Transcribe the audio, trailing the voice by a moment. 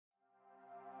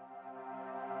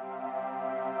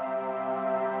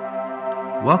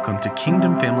Welcome to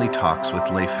Kingdom Family Talks with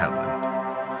Leif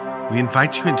Hetland. We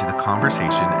invite you into the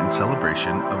conversation and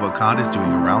celebration of what God is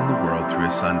doing around the world through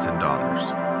his sons and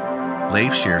daughters.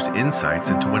 Leif shares insights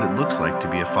into what it looks like to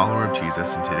be a follower of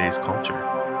Jesus in today's culture.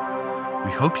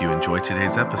 We hope you enjoy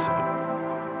today's episode.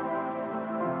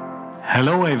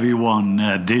 Hello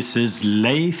everyone, this is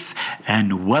Leif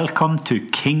and welcome to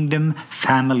Kingdom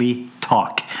Family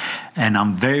Talk. And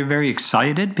I'm very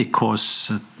excited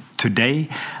because today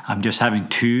I'm just having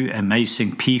two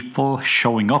amazing people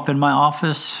showing up in my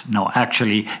office. No,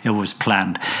 actually it was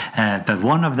planned. But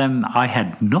one of them I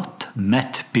had not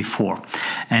met before.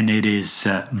 And it is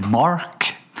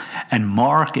Mark. And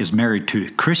Mark is married to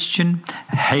Christian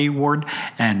Hayward.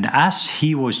 And as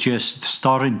he was just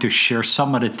starting to share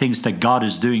some of the things that God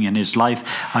is doing in his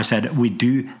life, I said, we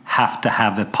do have to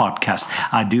have a podcast.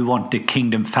 I do want the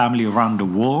Kingdom family around the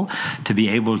world to be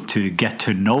able to get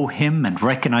to know him and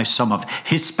recognize some of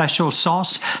his special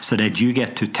sauce so that you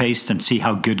get to taste and see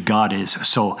how good God is.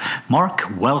 So, Mark,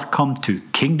 welcome to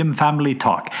Kingdom Family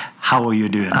Talk. How are you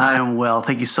doing? I am well.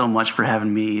 Thank you so much for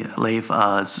having me, Leif.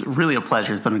 It's really a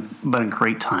pleasure. It's been a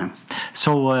great time.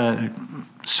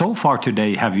 So far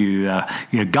today, have you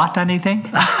got anything? More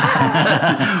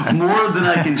than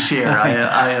I can share.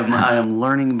 I am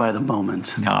learning by the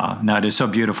moment. No, it is so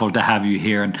beautiful to have you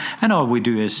here. And all we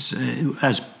do is,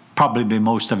 as probably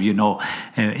most of you know,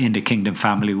 in the Kingdom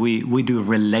family, we do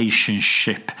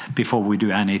relationship before we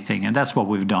do anything. And that's what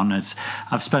we've done.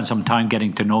 I've spent some time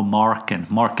getting to know Mark, and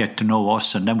Mark get to know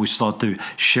us, and then we start to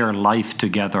share life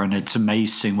together. And it's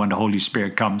amazing when the Holy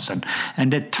Spirit comes and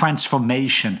the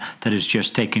transformation that is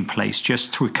just taking place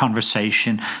just through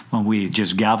conversation when we're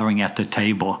just gathering at the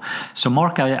table. So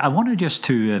Mark, I wanted just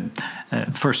to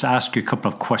first ask you a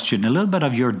couple of questions, a little bit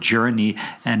of your journey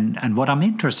and what I'm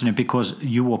interested in, because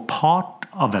you were part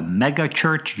of a mega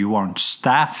church, you are on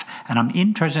staff, and I'm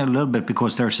interested a little bit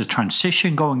because there's a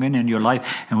transition going in your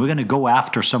life, and we're going to go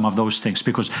after some of those things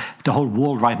because the whole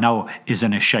world right now is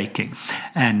in a shaking.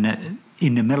 And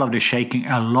in the middle of the shaking,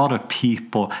 a lot of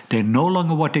people, they're no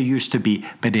longer what they used to be,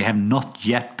 but they have not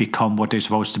yet become what they're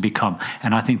supposed to become.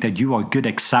 And I think that you are a good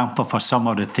example for some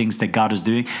of the things that God is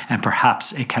doing, and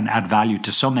perhaps it can add value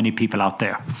to so many people out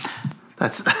there.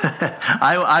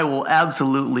 I will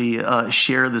absolutely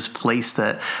share this place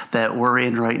that we're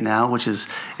in right now, which is,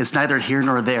 it's neither here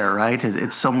nor there, right?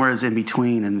 It's somewhere in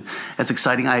between, and it's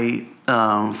exciting.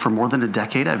 For more than a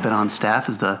decade, I've been on staff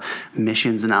as the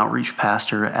missions and outreach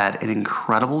pastor at an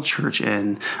incredible church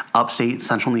in upstate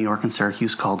central New York in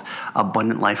Syracuse called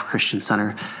Abundant Life Christian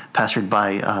Center, pastored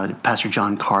by Pastor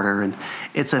John Carter. And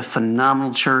it's a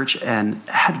phenomenal church and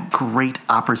had great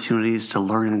opportunities to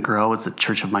learn and grow. It's the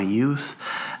church of my youth.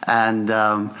 And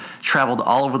traveled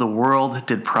all over the world,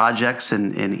 did projects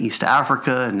in East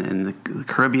Africa and in the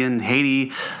Caribbean,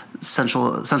 Haiti,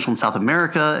 Central and South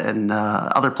America, and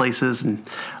other places, and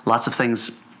lots of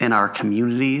things in our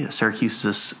community. Syracuse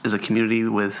is a community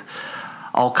with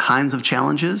all kinds of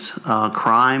challenges,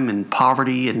 crime and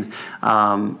poverty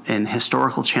and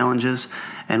historical challenges,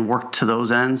 and worked to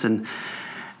those ends. And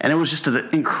it was just an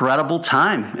incredible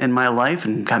time in my life,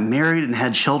 and got married and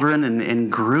had children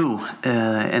and grew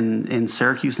in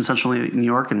Syracuse and central New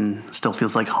York, and still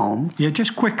feels like home. Yeah,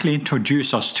 just quickly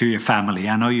introduce us to your family.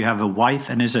 I know you have a wife,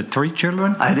 and is it 3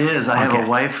 children? It is. I have a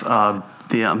wife,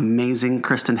 the amazing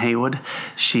Kristen Hayward.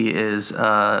 She is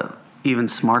even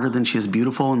smarter than she is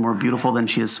beautiful, and more beautiful than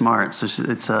she is smart. So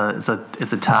it's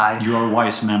a tie. You're a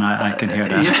wise man. I can hear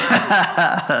that.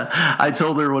 Yeah. I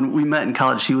told her when we met in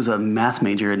college, she was a math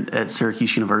major at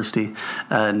Syracuse University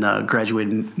and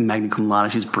graduated magna cum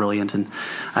laude. She's brilliant, and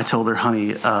I told her,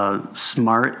 honey,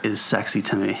 smart is sexy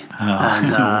to me.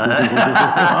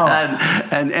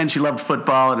 And she loved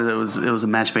football, and it was a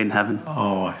match made in heaven.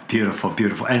 Oh,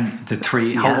 beautiful. And the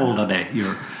 3, how old are they?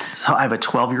 So I have a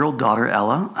 12-year-old daughter,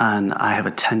 Ella, and I have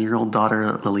a 10-year-old daughter,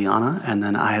 Liliana, and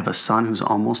then I have a son who's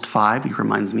almost 5. He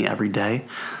reminds me every day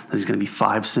that he's going to be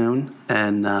 5 soon,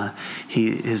 and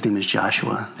his name is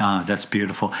Joshua. That's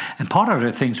beautiful. And part of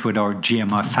the things with our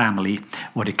GMI family,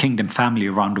 or the Kingdom family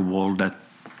around the world, that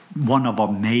one of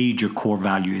our major core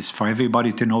values is for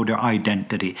everybody to know their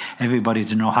identity, everybody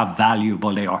to know how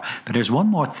valuable they are. But there's one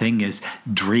more thing, is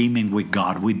dreaming with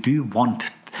God. We do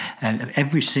want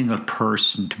every single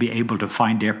person to be able to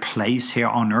find their place here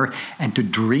on earth and to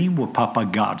dream with Papa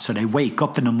God. So they wake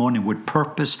up in the morning with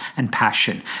purpose and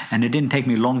passion. And it didn't take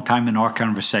me a long time in our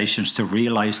conversations to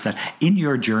realize that in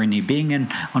your journey, being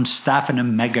on staff in a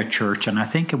mega church, and I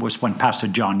think it was when Pastor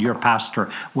John, your pastor,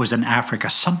 was in Africa,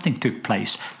 something took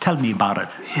place. Tell me about it.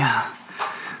 Yeah.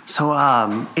 So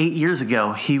 8 years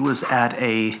ago, he was at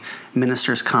a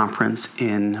ministers' conference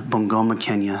in Bungoma,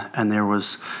 Kenya, and there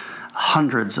was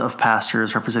hundreds of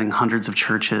pastors representing hundreds of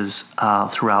churches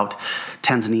throughout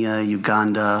Tanzania,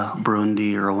 Uganda,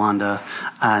 Burundi, Rwanda,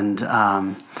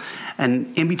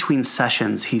 and in between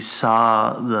sessions, he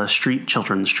saw the street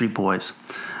children, the street boys,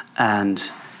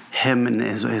 and him and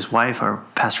his wife, or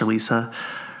Pastor Lisa,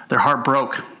 their heart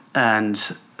broke,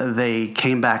 and they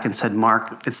came back and said,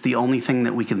 Mark, it's the only thing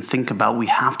that we can think about. We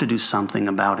have to do something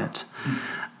about it.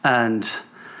 And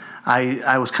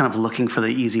I was kind of looking for the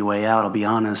easy way out, I'll be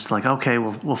honest. Like, okay,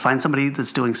 we'll find somebody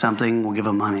that's doing something, we'll give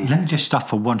them money. Let me just stop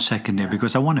for 1 second there,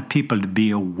 because I want people to be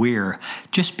aware.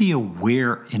 Just be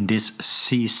aware in this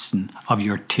season of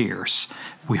your tears.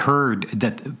 We heard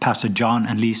that Pastor John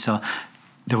and Lisa,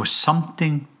 there was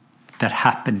something that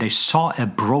happened. They saw a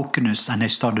brokenness and they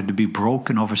started to be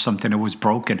broken over something that was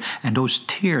broken. And those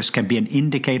tears can be an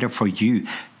indicator for you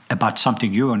about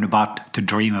something you're about to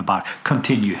dream about.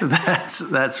 Continue.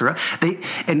 That's right.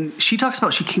 And she talks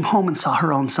about she came home and saw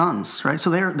her own sons, right? So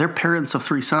they're parents of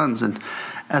 3 sons. And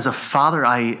as a father,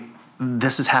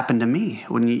 this has happened to me.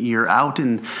 When you're out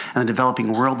in the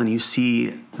developing world and you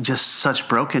see just such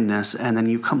brokenness, and then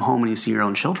you come home and you see your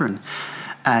own children.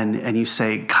 And you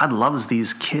say, God loves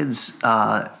these kids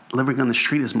living on the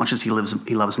street as much as He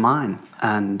loves mine.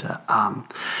 And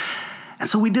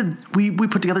so we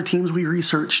put together teams, we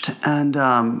researched, and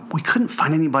we couldn't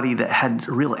find anybody that had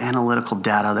real analytical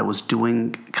data that was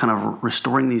doing kind of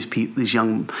restoring these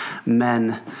young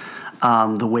men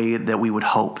the way that we would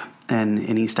hope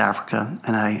in East Africa.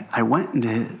 And I went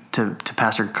to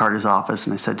Pastor Carter's office,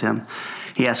 and I said to him,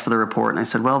 he asked for the report, and I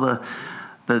said, well, the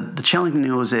challenging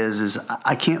news is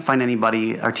I can't find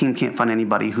anybody, our team can't find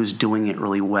anybody who's doing it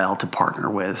really well to partner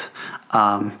with.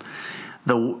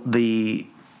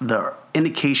 The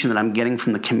indication that I'm getting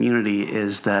from the community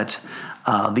is that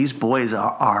these boys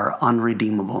are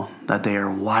unredeemable, that they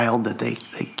are wild, that they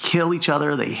kill each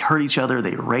other, they hurt each other,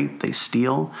 they rape, they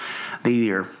steal. They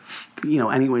are,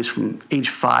 anyways from age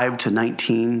 5 to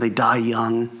 19, they die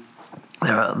young.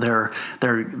 They're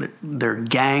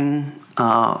gang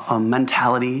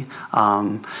mentality,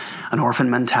 an orphan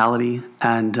mentality,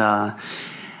 and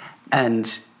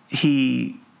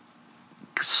he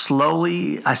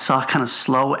slowly, I saw kind of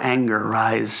slow anger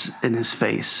rise in his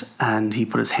face, and he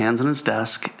put his hands on his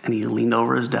desk and he leaned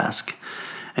over his desk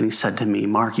and he said to me,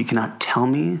 Mark, you cannot tell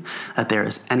me that there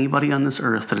is anybody on this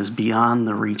earth that is beyond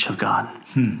the reach of God.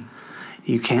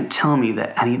 You can't tell me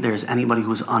that there's anybody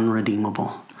who's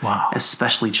unredeemable. Wow.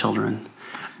 Especially children.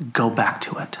 Go back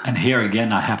to it. And here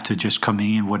again, I have to just come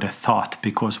in with a thought,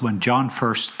 because when John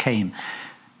first came,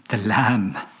 the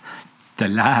lamb,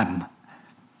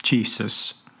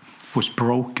 Jesus, was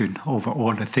broken over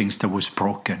all the things that was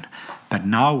broken. But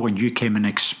now when you came and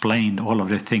explained all of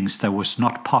the things that was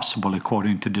not possible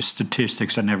according to the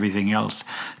statistics and everything else,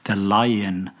 the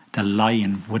lion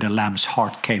with a lamb's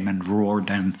heart came and roared,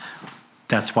 and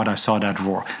that's what I saw, that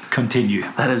roar. Continue.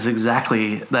 That is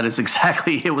exactly,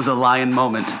 it was a lion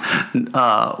moment,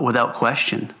 without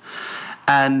question.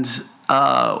 And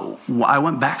I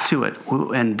went back to it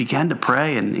and began to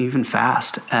pray and even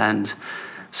fast and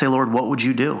say, Lord, what would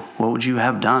you do? What would you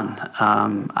have done?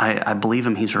 I believe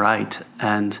him, he's right.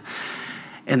 And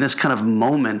in this kind of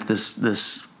moment,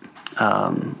 this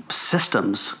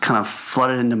systems kind of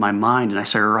flooded into my mind, and I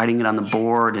started writing it on the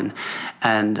board,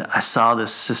 and I saw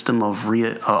this system of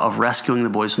rescuing the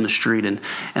boys from the street and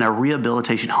a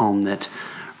rehabilitation home that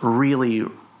really,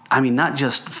 not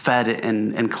just fed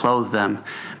and clothed them,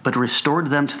 but restored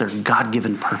them to their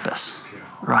God-given purpose,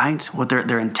 right? With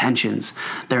their intentions,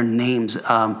 their names,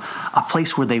 a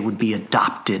place where they would be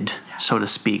adopted, so to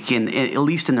speak, at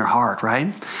least in their heart,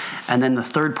 right? And then the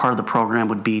third part of the program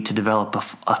would be to develop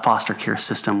a foster care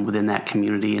system within that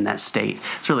community, in that state.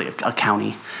 It's really a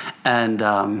county.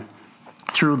 And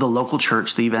through the local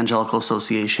church, the Evangelical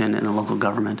Association, and the local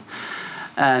government.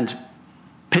 And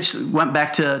went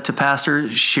back to pastor,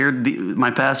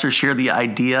 my pastor shared the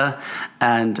idea,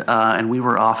 and we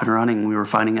were off and running. We were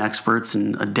finding experts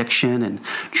in addiction and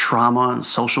trauma and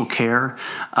social care.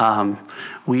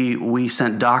 We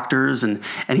sent doctors and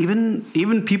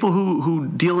even people who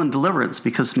deal in deliverance,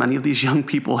 because many of these young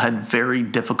people had very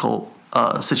difficult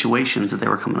situations that they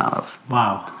were coming out of.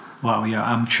 Wow. Well, yeah,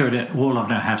 I'm sure that all of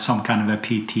them have some kind of a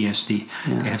PTSD.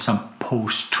 Yeah. They have some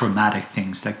post-traumatic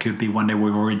things that could be when they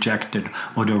were rejected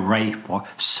or the rape or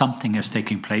something is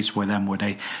taking place with them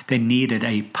where they needed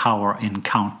a power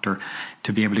encounter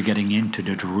to be able to getting into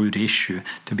the root issue,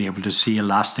 to be able to see a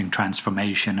lasting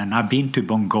transformation. And I've been to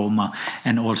Bungoma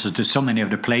and also to so many of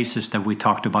the places that we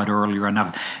talked about earlier, and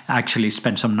I've actually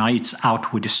spent some nights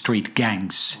out with the street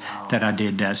gangs that I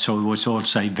did there. So it was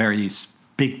also a very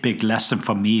big lesson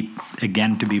for me,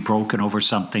 again, to be broken over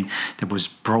something that was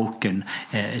broken,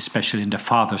 especially in the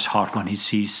father's heart when he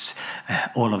sees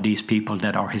all of these people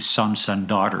that are his sons and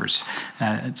daughters.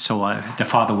 So the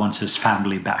father wants his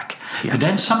family back. Yes. But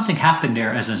then something happened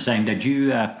there, as I'm saying, that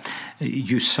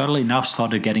you suddenly now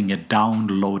started getting a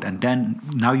download, and then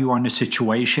now you are in a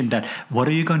situation that what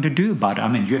are you going to do about it? I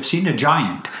mean, you have seen a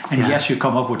giant, and yes, you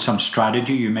come up with some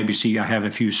strategy. You maybe see I have a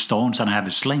few stones and I have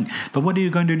a sling, but what are you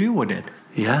going to do with it?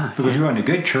 Yeah, because you're in a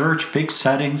good church, big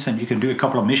settings, and you can do a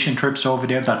couple of mission trips over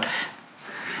there. But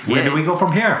where do we go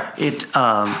from here?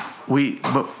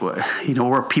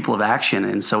 We're people of action,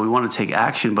 and so we want to take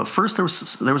action. But first, there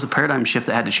was a paradigm shift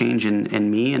that had to change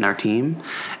in me and our team,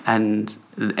 and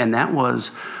that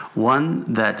was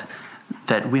one that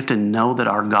we have to know that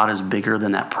our God is bigger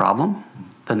than that problem,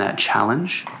 than that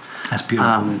challenge. That's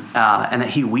beautiful, and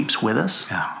that He weeps with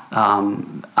us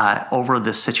over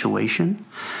this situation.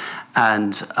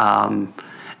 And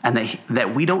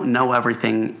that we don't know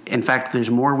everything. In fact, there's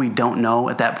more we don't know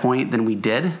at that point than we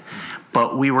did,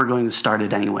 but we were going to start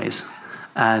it anyways.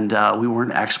 And we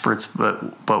weren't experts,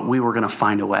 but we were going to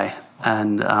find a way.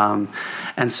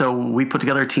 And so we put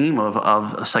together a team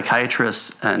of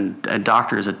psychiatrists and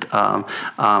doctors,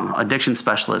 addiction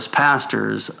specialists,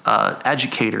 pastors,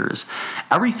 educators,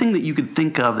 everything that you could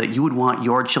think of that you would want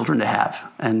your children to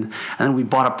have. And then we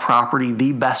bought a property,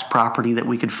 the best property that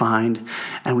we could find,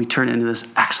 and we turned it into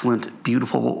this excellent,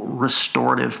 beautiful,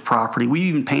 restorative property. We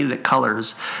even painted it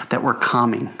colors that were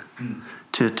calming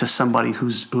to somebody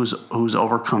who's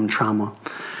overcome trauma.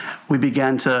 We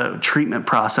began to treatment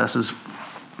processes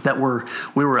that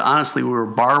we were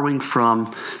borrowing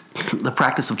from the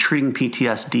practice of treating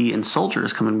PTSD in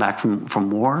soldiers coming back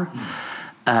from war,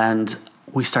 and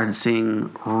we started seeing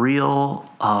real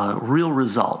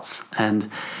results, and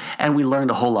we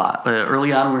learned a whole lot.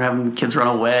 Early on, we were having kids run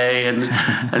away,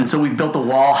 and so we built the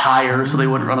wall higher so they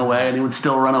wouldn't run away, and they would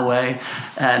still run away,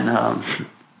 and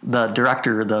the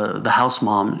director, the house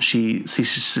mom, she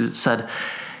said,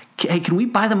 "Hey, can we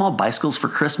buy them all bicycles for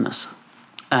Christmas?"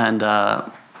 And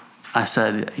I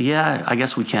said, "Yeah, I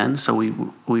guess we can." So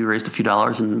we raised a few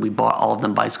dollars and we bought all of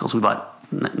them bicycles. We bought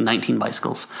 19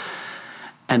 bicycles,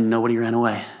 and nobody ran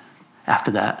away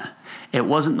after that. It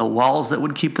wasn't the walls that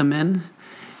would keep them in.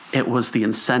 It was the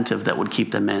incentive that would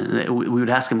keep them in. We would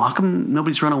ask them, "How come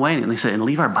nobody's run away?" And they said, "And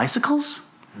leave our bicycles?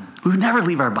 We would never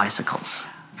leave our bicycles."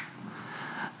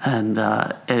 And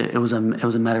it was a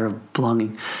matter of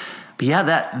belonging. But yeah,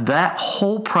 that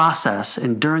whole process,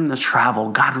 and during the travel,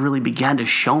 God really began to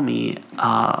show me,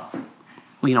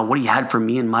 what He had for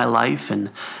me in my life, and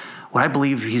what I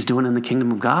believe He's doing in the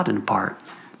kingdom of God in part.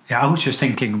 Yeah, I was just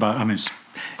thinking about,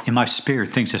 in my spirit,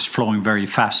 things is flowing very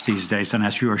fast these days. And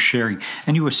as you are sharing,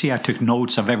 and you will see I took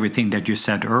notes of everything that you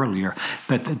said earlier.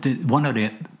 But one of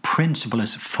the principles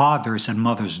is fathers and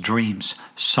mothers' dreams,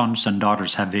 sons and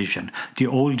daughters have vision. The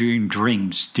old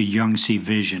dreams, the young see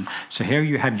vision. So here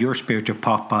you have your spiritual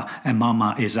papa and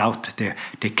mama is out there.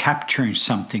 They're capturing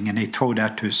something and they throw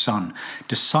that to his son.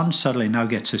 The son suddenly now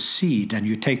gets a seed, and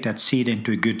you take that seed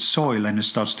into a good soil and it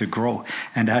starts to grow.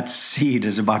 And that seed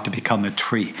is about to become a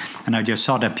tree. And I just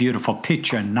saw that beautiful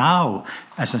picture. And now,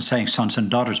 as I'm saying, sons and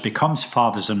daughters becomes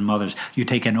fathers and mothers. You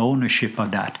take an ownership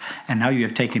of that. And now you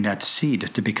have taken that seed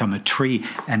to become a tree.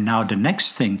 And now the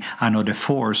next thing, I know the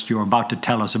forest, you're about to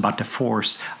tell us about the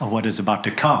forest of what is about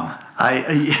to come.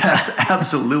 Yes,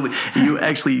 absolutely. You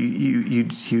actually,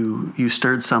 you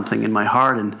stirred something in my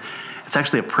heart. And it's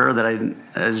actually a prayer that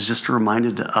I was just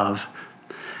reminded of.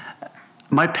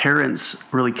 My parents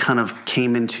really kind of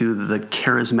came into the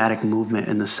charismatic movement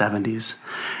in the 70s.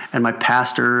 And my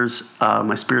pastors,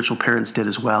 my spiritual parents did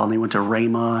as well. And they went to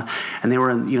Rhema, and they were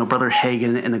in, Brother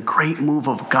Hagin, and the great move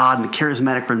of God and the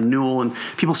charismatic renewal and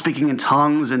people speaking in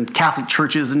tongues and Catholic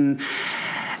churches. And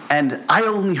I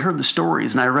only heard the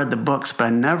stories and I read the books, but I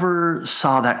never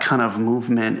saw that kind of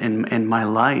movement in my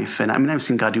life. And I've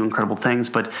seen God do incredible things,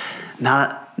 but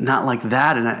not like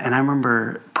that. And I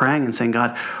remember praying and saying,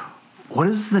 "God, what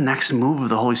is the next move of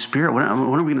the Holy Spirit? When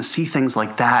are we going to see things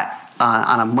like that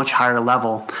on a much higher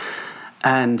level?"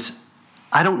 And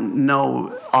I don't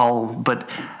know all, but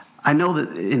I know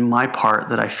that in my part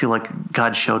that I feel like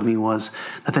God showed me was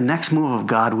that the next move of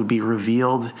God would be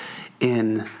revealed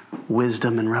in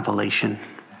wisdom and revelation,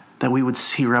 that we would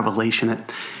see revelation,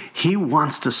 that he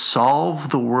wants to solve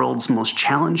the world's most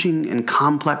challenging and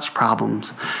complex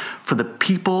problems for the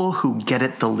people who get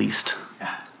it the least.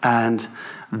 And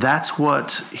that's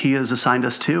what he has assigned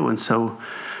us to. And so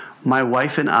my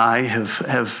wife and I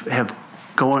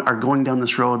are going down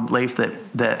this road, Leif,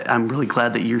 that I'm really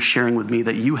glad that you're sharing with me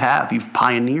that you've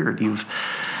pioneered. We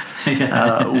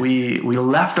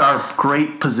left our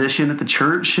great position at the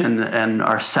church and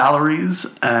our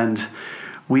salaries, and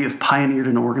we have pioneered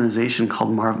an organization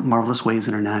called Marvelous Ways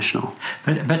International.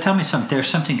 But tell me something. There's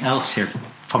something else here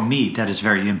for me that is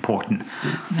very important.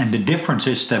 And the difference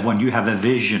is that when you have a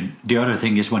vision, the other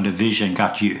thing is when the vision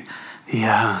got you.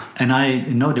 Yeah. And I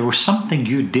know there was something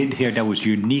you did here that was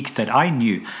unique that I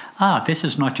knew. This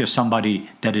is not just somebody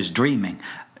that is dreaming.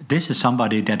 This is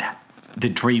somebody that the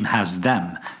dream has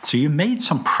them. So you made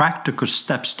some practical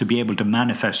steps to be able to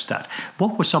manifest that.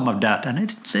 What was some of that? And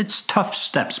it's tough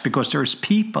steps because there's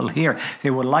people here,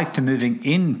 they would like to moving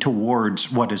in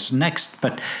towards what is next,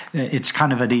 but it's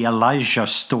kind of the Elijah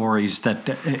stories that,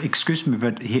 excuse me,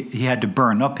 but he had to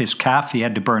burn up his calf, he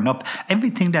had to burn up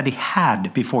everything that he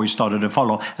had before he started to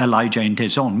follow Elijah into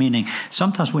his own, meaning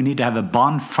sometimes we need to have a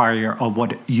bonfire of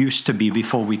what used to be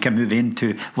before we can move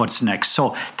into what's next.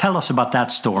 So tell us about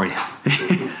that story.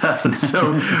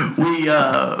 So we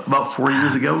about 4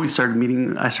 years ago I started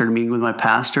meeting with my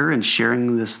pastor and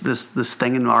sharing this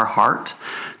thing in our heart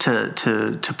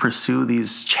to pursue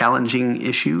these challenging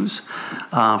issues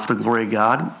for the glory of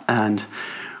God. And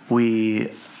we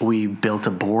built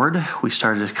a board. We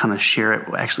started to kind of share it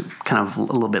actually kind of a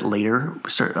little bit later.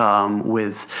 We start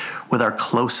with our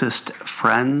closest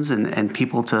friends and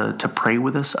people to pray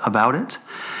with us about it.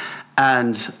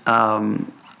 And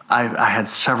I had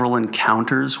several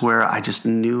encounters where I just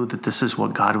knew that this is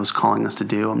what God was calling us to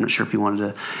do. I'm not sure if you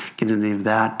wanted to get into any of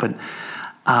that, but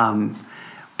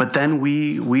then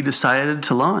we decided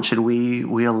to launch, and we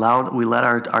let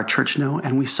our church know,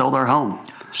 and we sold our home.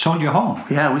 Sold your home?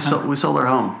 Yeah, we sold our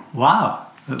home. Wow.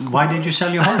 Why did you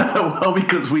sell your home? Well,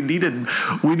 because we needed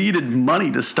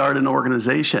money to start an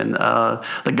organization.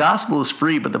 The gospel is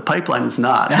free, but the pipeline is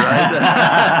not,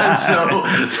 right?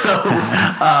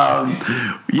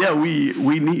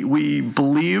 We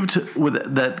believed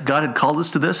that God had called us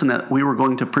to this, and that we were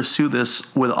going to pursue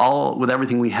this with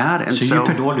everything we had. And so you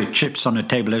put all the chips on the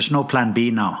table. There's no plan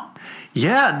B now.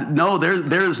 Yeah, no,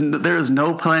 there is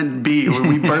no plan B.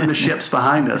 We burn the ships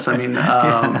behind us. I mean, we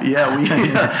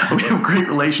have great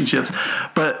relationships,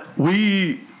 but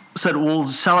we said we'll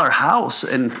sell our house,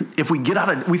 and if we get out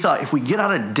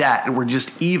of debt and we're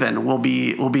just even, we'll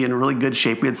be in really good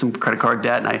shape. We had some credit card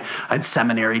debt, and I had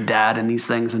seminary debt and these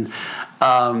things,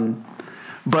 but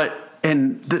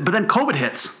then COVID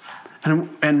hits,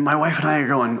 and my wife and I are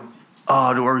going,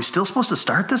 oh, are we still supposed to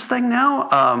start this thing now?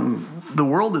 The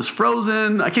world is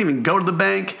frozen. I can't even go to the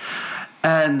bank.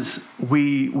 And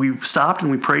we stopped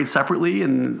and we prayed separately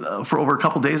and for over a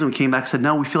couple of days, and we came back and said,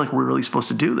 no, we feel like we're really supposed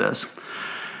to do this.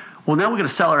 Well, now we're going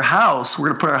to sell our house. We're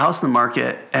going to put our house in the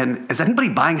market. And is anybody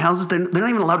buying houses? They're not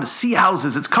even allowed to see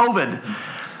houses. It's COVID.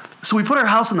 So we put our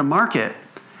house in the market,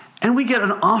 and we get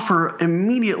an offer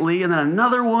immediately, and then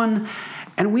another one.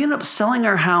 And we end up selling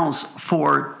our house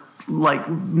for like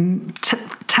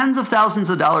tens of thousands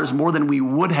of dollars more than we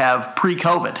would have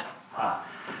pre-COVID. Wow.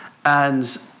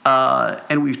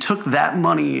 And we took that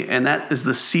money, and that is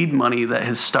the seed money that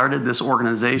has started this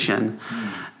organization.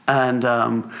 And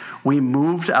we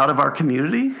moved out of our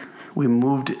community. We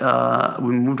moved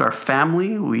our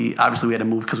family. We had to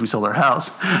move because we sold our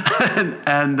house.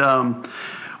 and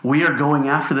we are going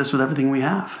after this with everything we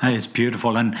have. It's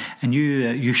beautiful, and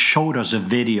you showed us a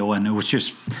video, and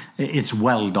it's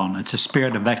well done. It's a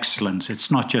spirit of excellence.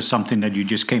 It's not just something that you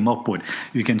just came up with.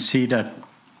 You can see that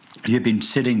you've been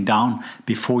sitting down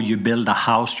before you build a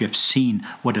house. You've seen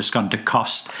what it's going to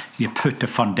cost. You put the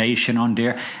foundation on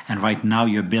there, and right now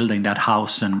you're building that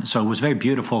house. And so it was very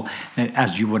beautiful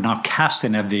as you were now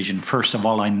casting a vision. First of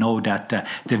all, I know that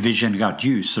the vision got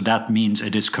you, so that means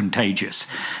it is contagious.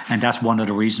 And that's one of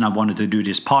the reasons I wanted to do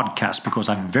this podcast, because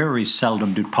I very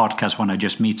seldom do podcasts when I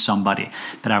just meet somebody.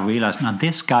 But I realized now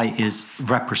this guy is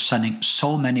representing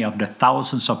so many of the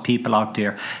thousands of people out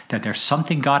there that there's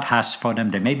something God has for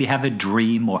them. They maybe have a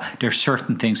dream, or there's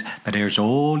certain things, but there's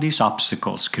all these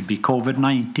obstacles. Could be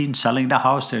COVID-19, selling the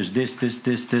house, there's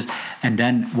this. And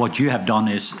then what you have done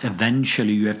is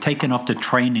eventually you have taken off the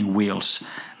training wheels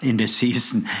in the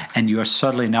season, and you are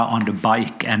suddenly now on the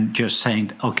bike and just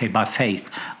saying, okay, by faith,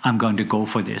 I'm going to go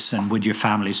for this, and with your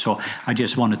family. So I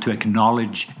just wanted to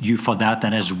acknowledge you for that,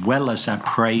 and as well as I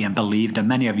pray and believe that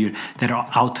many of you that are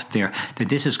out there, that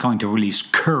this is going to release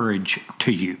courage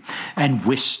to you and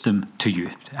wisdom to you.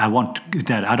 I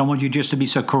don't want you just to be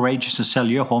so courageous and sell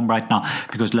your home right now,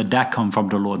 because let that come from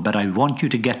the Lord. But I want you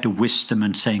to get the wisdom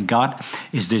and saying, God,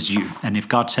 is this you? And if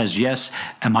God says yes,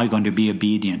 am I going to be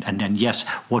obedient? And then yes,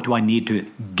 what do I need to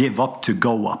give up to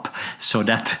go up? So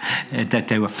that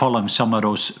they were following some of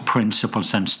those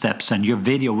principles and steps. And your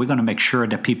video, we're going to make sure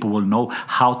that people will know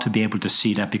how to be able to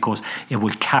see that, because it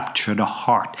will capture the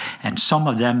heart. And some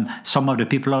of the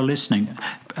people are listening,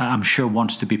 I'm sure,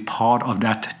 wants to be part of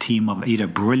that team of either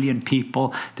brilliant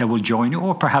people that will join you,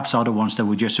 or perhaps other ones that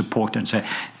will just support and say,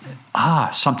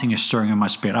 something is stirring in my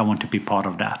spirit. I want to be part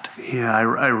of that. Yeah,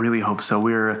 I really hope so.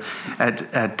 We're at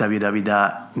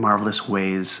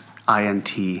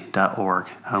www.marvelouswaysint.org.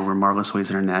 We're Marvelous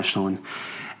Ways International,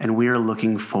 and we are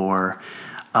looking for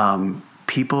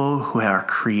people who are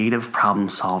creative problem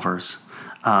solvers,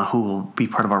 who will be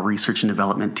part of our research and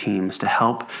development teams to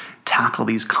help tackle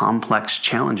these complex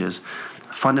challenges.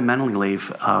 Fundamentally,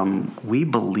 Leif, we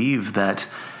believe that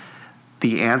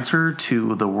the answer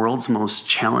to the world's most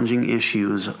challenging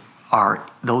issues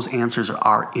those answers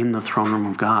are in the throne room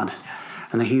of God,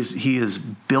 and that He has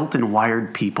built and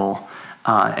wired people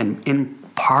and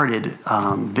imparted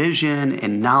vision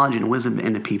and knowledge and wisdom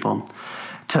into people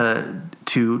to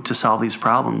solve these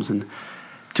problems. And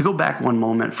to go back one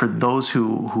moment, for those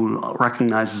who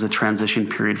recognize as a transition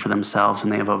period for themselves,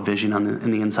 and they have a vision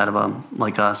in the inside of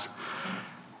like us.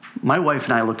 My wife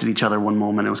and I looked at each other one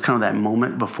moment. It was kind of that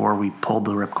moment before we pulled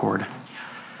the ripcord.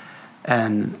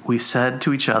 And we said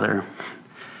to each other,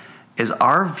 is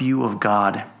our view of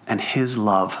God and His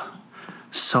love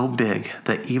so big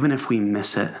that even if we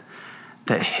miss it,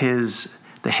 that His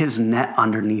net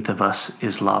underneath of us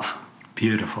is love?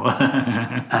 Beautiful.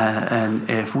 And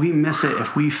if we miss it,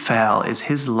 if we fail, is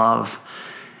His love,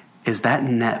 is that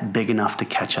net big enough to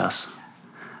catch us?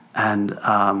 And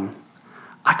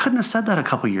I couldn't have said that a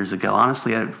couple years ago.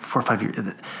 Honestly, 4 or 5 years.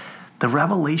 The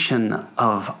revelation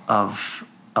of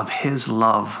His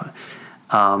love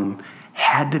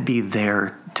had to be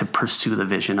there to pursue the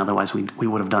vision. Otherwise, we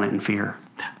would have done it in fear.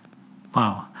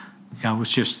 Wow. Yeah, it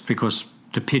was just because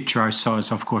the picture I saw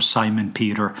is, of course, Simon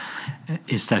Peter.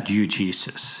 Is that you,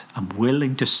 Jesus? I'm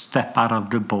willing to step out of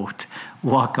the boat,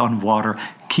 walk on water,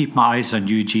 keep my eyes on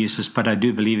you, Jesus. But I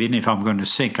do believe, even if I'm going to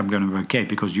sink, I'm going to be okay,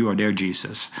 because you are there,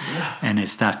 Jesus. Yeah. And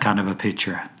it's that kind of a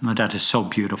picture. That is so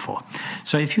beautiful.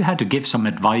 So if you had to give some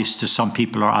advice to some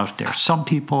people who are out there, some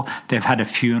people, they've had a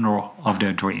funeral of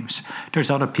their dreams. There's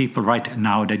other people right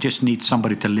now, they just need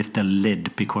somebody to lift the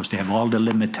lid because they have all the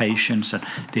limitations and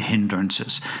the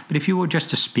hindrances. But if you were just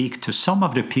to speak to some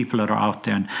of the people that are out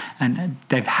there and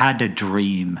they've had a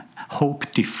dream,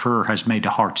 hope defer has made the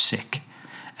heart sick,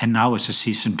 and now is a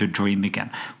season to dream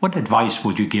again, what advice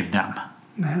would you give them?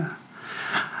 Yeah.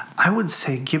 I would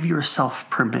say give yourself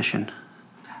permission.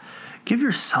 Give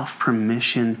yourself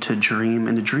permission to dream,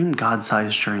 and to dream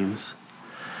God-sized dreams.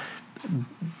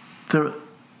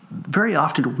 Very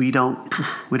often we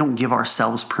don't give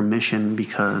ourselves permission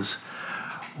because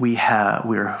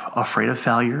we're afraid of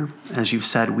failure. As you've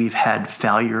said, we've had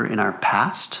failure in our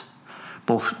past,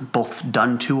 both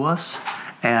done to us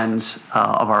and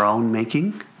of our own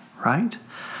making, right?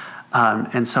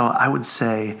 And so I would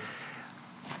say,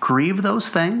 grieve those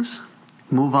things,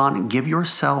 move on, give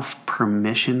yourself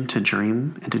permission to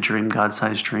dream and to dream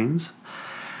God-sized dreams.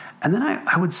 And then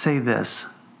I would say this: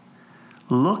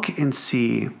 look and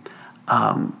see,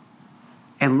 and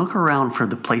look around for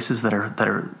the places that are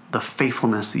the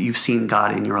faithfulness that you've seen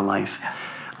God in your life.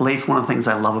 Leif, one of the things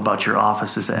I love about your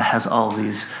office is that it has all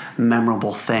these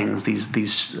memorable things,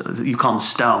 these you call them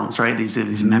stones, right?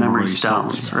 These memory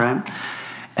stones, yeah. Right?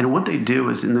 And what they do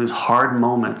is, in those hard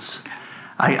moments,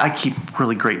 I keep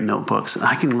really great notebooks, and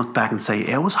I can look back and say,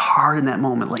 it was hard in that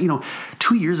moment.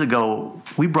 2 years ago,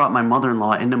 we brought my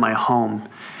mother-in-law into my home,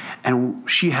 and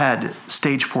she had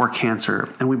stage 4 cancer,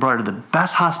 and we brought her to the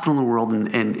best hospital in the world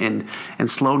in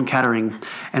Sloan Kettering,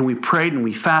 and we prayed and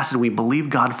we fasted and we believed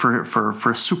God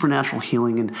for supernatural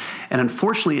healing, and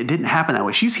unfortunately it didn't happen that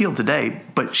way. She's healed today,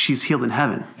 but she's healed in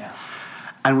heaven. Yeah.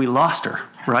 And we lost her,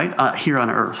 right, here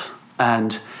on earth.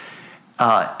 And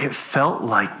it felt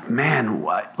like, man,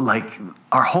 like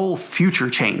our whole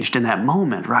future changed in that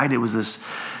moment, right? It was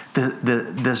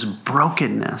this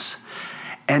brokenness.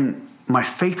 And my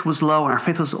faith was low, and our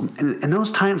faith was, in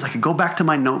those times I could go back to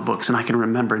my notebooks and I can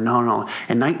remember, no,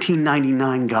 in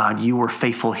 1999, God, you were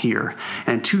faithful here.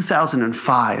 And in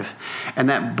 2005, and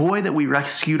that boy that we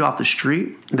rescued off the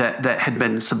street that had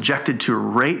been subjected to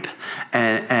rape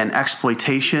and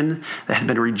exploitation, that had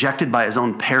been rejected by his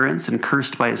own parents and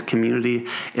cursed by his community,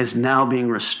 is now being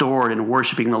restored and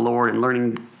worshiping the Lord and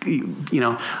learning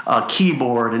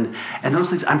keyboard and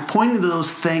those things. I'm pointing to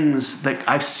those things that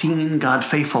I've seen God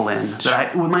faithful in,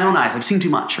 that with my own eyes, I've seen too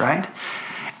much, right?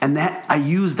 And that I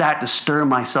use that to stir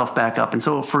myself back up. And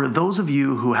so for those of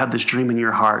you who have this dream in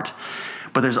your heart,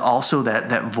 but there's also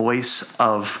that voice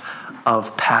of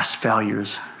past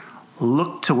failures,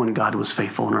 look to when God was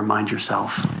faithful and remind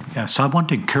yourself. Yeah, so I want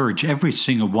to encourage every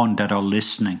single one that are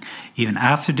listening, even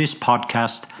after this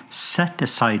podcast, set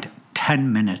aside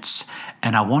 10 minutes,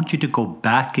 and I want you to go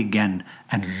back again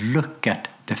and look at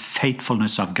the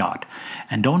faithfulness of God.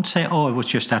 And don't say, oh, it was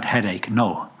just that headache.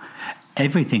 No.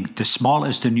 Everything, the small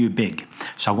is the new big.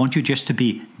 So I want you just to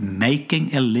be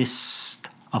making a list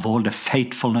of all the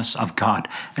faithfulness of God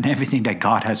and everything that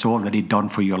God has already done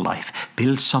for your life.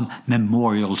 Build some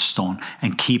memorial stone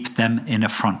and keep them in the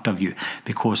front of you,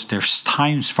 because there's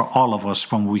times for all of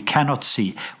us when we cannot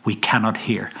see, we cannot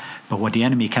hear. But what the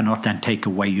enemy cannot then take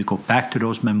away, you go back to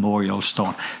those memorial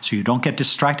stones. So you don't get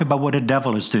distracted by what the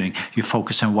devil is doing. You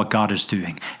focus on what God is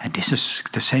doing. And this is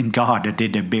the same God that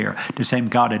did the bear, the same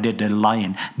God that did the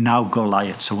lion, now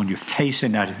Goliath. So when you're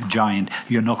facing that giant,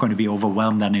 you're not going to be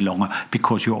overwhelmed any longer,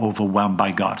 because you're overwhelmed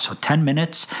by God. So 10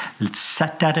 minutes, let's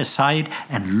set that aside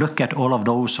and look at all of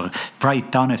those. Or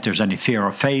write down if there's any fear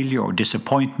of failure or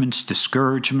disappointments,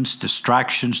 discouragements,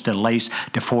 distractions, delays,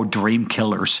 the 4 dream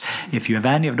killers. If you have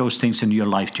any of those things in your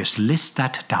life, just list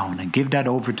that down and give that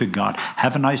over to God.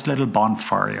 Have a nice little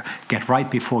bonfire. Get right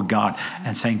before God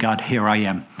and saying, God, here I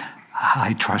am.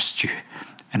 I trust you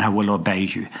and I will obey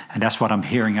you. And that's what I'm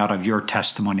hearing out of your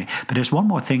testimony. But there's one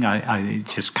more thing I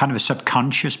just kind of a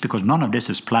subconscious, because none of this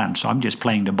is planned. So I'm just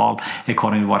playing the ball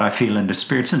according to what I feel in the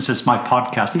Spirit. Since it's my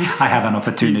podcast, I have an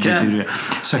opportunity to do it.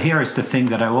 So here is the thing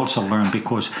that I also learned,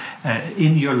 because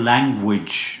in your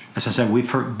language, as I said,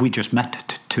 we just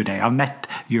met today. I met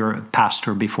your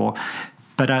pastor before,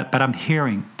 but I'm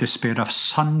hearing the spirit of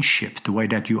sonship, the way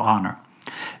that you honor,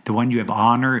 the one you have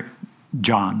honored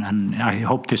John. And I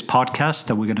hope this podcast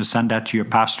that we're going to send that to your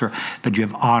pastor, that you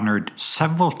have honored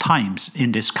several times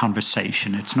in this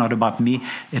conversation. It's not about me,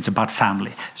 it's about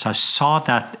family. So I saw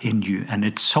that in you, and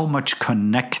it's so much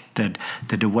connected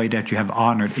that the way that you have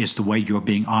honored is the way you're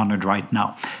being honored right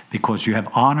now, because you have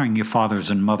honoring your fathers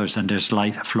and mothers, and there's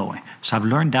life flowing. So I've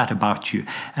learned that about you.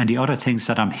 And the other things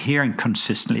that I'm hearing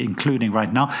consistently, including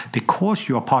right now, because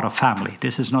you're part of family,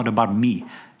 this is not about me.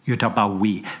 You're talking about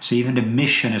we. So even the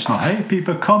mission is not, hey,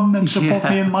 people, come and support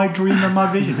me in my dream and my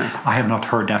vision. I have not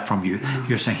heard that from you.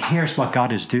 You're saying, here's what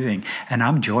God is doing, and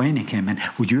I'm joining him. And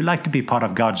would you like to be part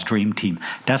of God's dream team?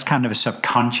 That's kind of a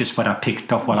subconscious what I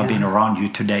picked up while I've been around you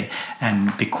today.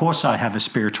 And because I have a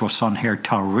spiritual son here,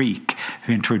 Tariq,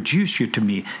 who introduced you to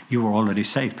me, you were already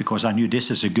saved, because I knew this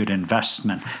is a good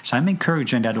investment. So I'm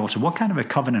encouraging that also. What kind of a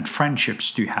covenant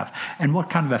friendships do you have? And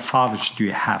what kind of a fathers do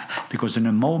you have? Because in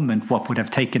a moment, what would have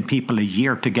taken people a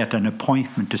year to get an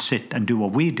appointment to sit and do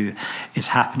what we do is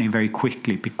happening very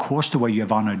quickly, because the way you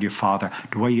have honored your father,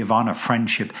 the way you have honored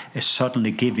friendship, is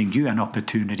certainly giving you an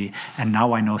opportunity. And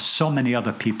now I know so many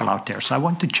other people out there. So I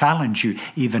want to challenge you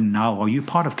even now. Are you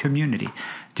part of community?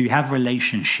 Do you have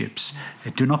relationships?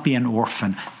 Do not be an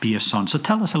orphan, be a son. So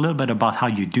tell us a little bit about how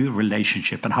you do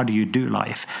relationship and how do you do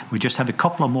life. We just have a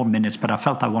couple of more minutes, but I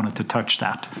felt I wanted to touch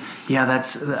that. Yeah,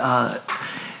 that's...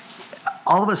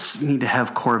 all of us need to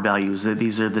have core values. That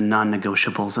these are the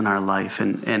non-negotiables in our life.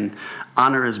 And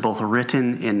honor is both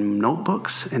written in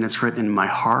notebooks, and it's written in my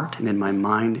heart and in my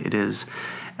mind. It is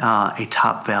a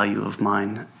top value of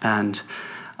mine. And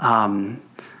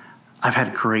I've had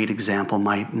a great example.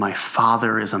 My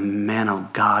father is a man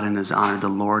of God and has honored the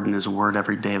Lord and his word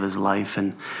every day of his life.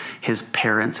 And his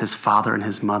parents, his father and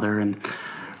his mother. And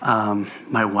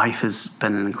my wife has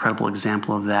been an incredible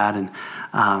example of that.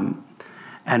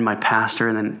 And my pastor.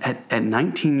 And then at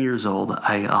 19 years old,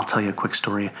 I'll tell you a quick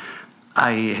story.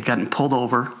 I had gotten pulled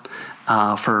over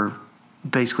for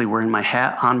basically wearing my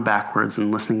hat on backwards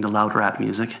and listening to loud rap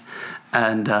music.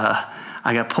 And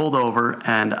I got pulled over,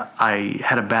 and I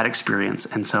had a bad experience.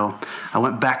 And so I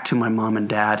went back to my mom and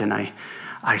dad, and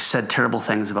I said terrible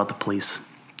things about the police.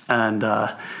 And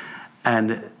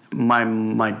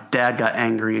my dad got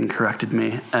angry and corrected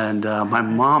me. And my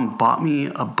mom bought me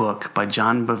a book by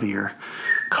John Bevere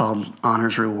called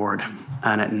Honor's Reward.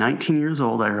 And at 19 years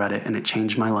old, I read it, and it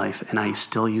changed my life, and I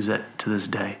still use it to this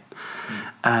day.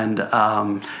 And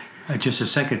just a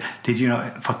second, did you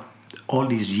know for all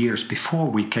these years before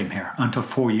we came here, until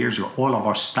 4 years ago, all of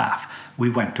our staff, we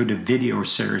went to the video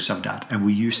series of that, and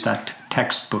we used that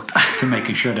textbook to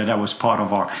making sure that was part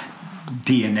of our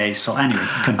DNA. So anyway,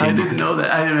 continue. I didn't know that.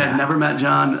 I had never met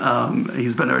John.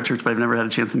 He's been to our church, but I've never had a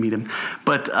chance to meet him.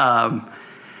 But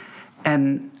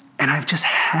and I've just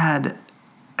had,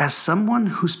 as someone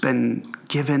who's been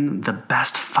given the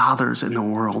best fathers in the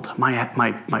world,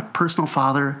 my personal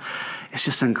father is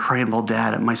just an incredible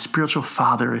dad. My spiritual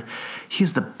father,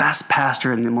 he's the best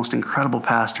pastor and the most incredible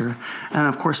pastor. And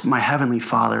of course, my heavenly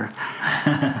Father.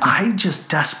 I just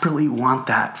desperately want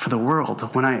that for the world.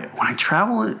 When I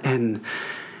travel in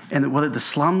whether the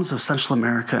slums of Central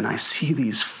America, and I see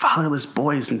these fatherless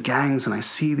boys in gangs, and I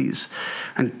see these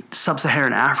in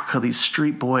Sub-Saharan Africa, these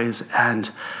street boys, and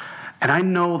I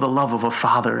know the love of a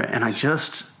father, and I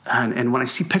just and when I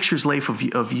see pictures, Leif,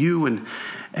 of you and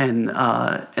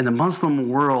the Muslim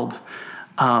world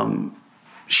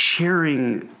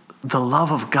sharing the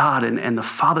love of God and the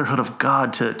fatherhood of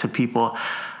God to people,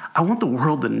 I want the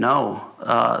world to know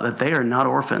that they are not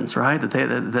orphans, right?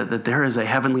 That there is a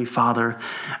heavenly Father,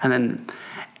 and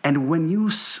when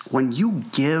you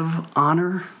give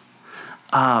honor,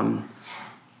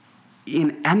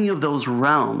 in any of those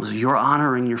realms, you're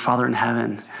honoring your Father in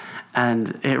heaven,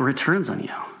 and it returns on you.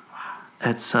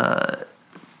 It's. I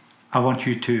want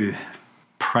you to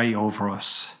pray over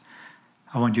us.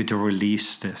 I want you to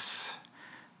release this,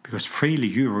 because freely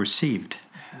you received,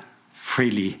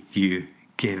 freely you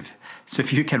give. So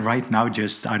if you can right now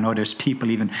I know there's people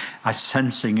even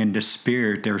sensing in the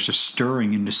spirit, there's a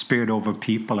stirring in the spirit over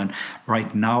people, and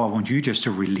right now I want you just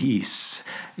to release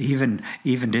even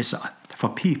this for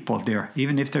people there,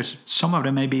 even if there's some of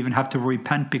them maybe even have to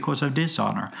repent because of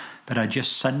dishonor, but I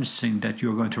just sensing that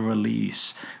you're going to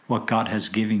release what God has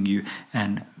given you,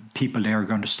 and people there are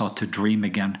going to start to dream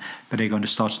again, but they're going to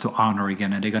start to honor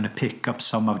again, and they're going to pick up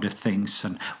some of the things,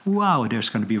 and wow, there's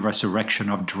going to be resurrection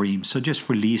of dreams. So just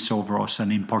release over us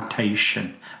an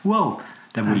impartation,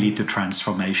 that will lead to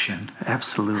transformation.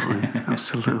 Absolutely.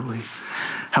 Absolutely.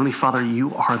 Heavenly Father,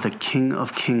 you are the King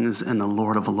of kings and the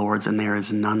Lord of lords, and there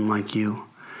is none like you.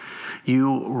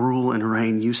 You rule and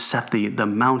reign. You set the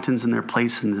mountains in their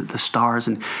place and the stars,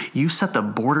 and you set the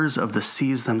borders of the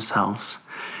seas themselves.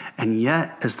 And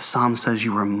yet, as the psalm says,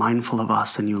 you are mindful of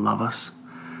us and you love us.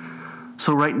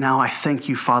 So right now, I thank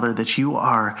you, Father, that you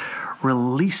are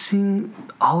releasing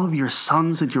all of your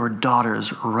sons and your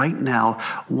daughters right now,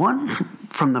 one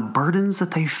from the burdens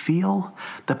that they feel,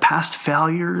 the past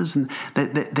failures, and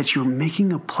that you're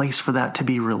making a place for that to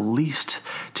be released,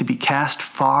 to be cast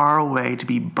far away, to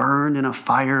be burned in a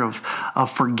fire of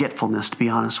forgetfulness, to be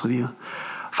honest with you.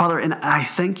 Father, and I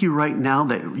thank you right now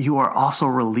that you are also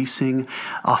releasing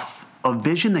a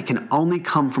vision that can only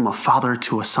come from a father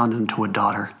to a son and to a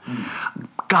daughter.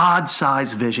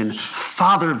 God-sized vision,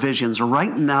 Father visions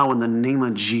right now in the name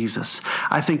of Jesus.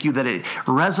 I thank you that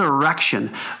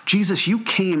resurrection, Jesus, you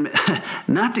came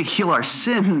not to heal our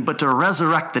sin, but to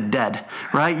resurrect the dead,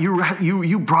 right?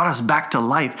 You brought us back to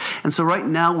life. And so right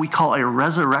now we call a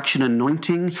resurrection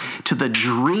anointing to the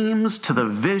dreams, to the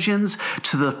visions,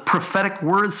 to the prophetic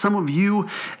words. Some of you,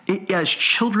 as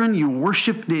children, you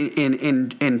worshiped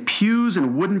in pews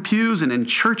and wooden pews and in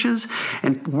churches,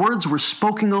 and words were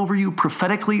spoken over you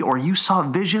prophetically, or you saw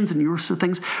visions and you saw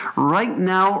things. Right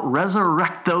now,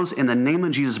 resurrect those in the name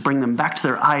of Jesus. Bring them back to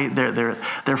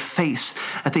their face,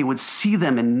 that they would see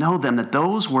them and know them, that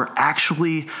those were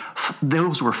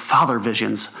father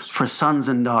visions for sons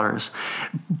and daughters.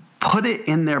 Put it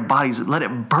in their bodies. Let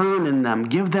it burn in them.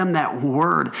 Give them that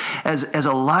word. As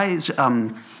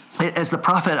the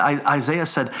prophet Isaiah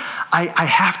said, I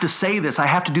have to say this. I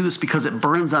have to do this because it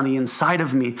burns on the inside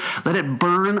of me. Let it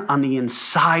burn on the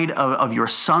inside of your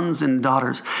sons and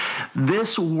daughters.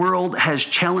 This world has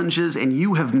challenges, and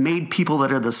you have made people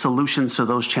that are the solutions to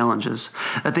those challenges.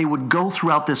 That they would go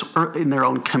throughout this earth in their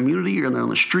own community, or in their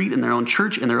own street, in their own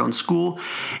church, in their own school,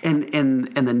 and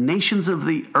the nations of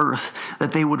the earth,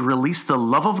 that they would release the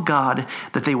love of God,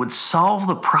 that they would solve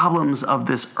the problems of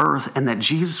this earth, and that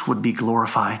Jesus would be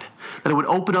glorified. That it would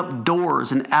open up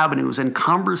doors and avenues and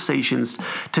conversations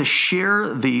to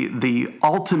share the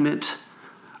ultimate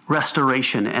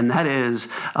restoration, and that is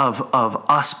of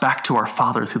us back to our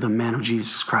Father through the man of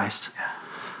Jesus Christ.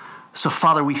 So,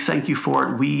 Father, we thank you for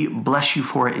it. We bless you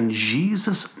for it in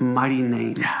Jesus' mighty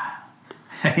name.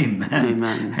 Amen.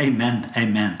 Amen. Amen.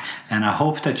 Amen. And I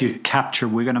hope that you capture,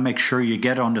 we're going to make sure you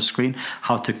get on the screen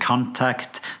how to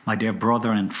contact my dear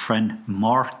brother and friend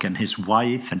Mark and his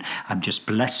wife. And I'm just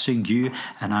blessing you.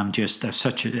 And I'm just it's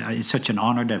such an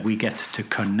honor that we get to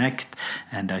connect,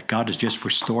 and that God is just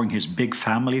restoring his big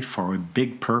family for a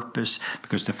big purpose,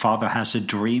 because the Father has a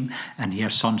dream and he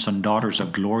has sons and daughters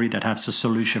of glory that has a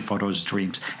solution for those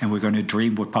dreams. And we're going to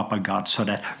dream with Papa God so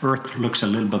that earth looks a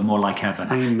little bit more like heaven.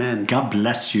 Amen. God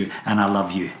bless you, and I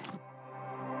love you.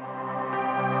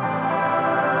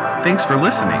 Thanks for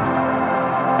listening.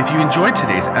 If you enjoyed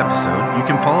today's episode, you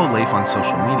can follow Leif on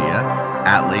social media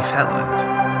at Leif Hetland,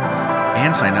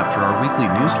 and sign up for our weekly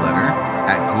newsletter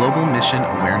at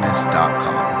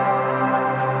globalmissionawareness.com.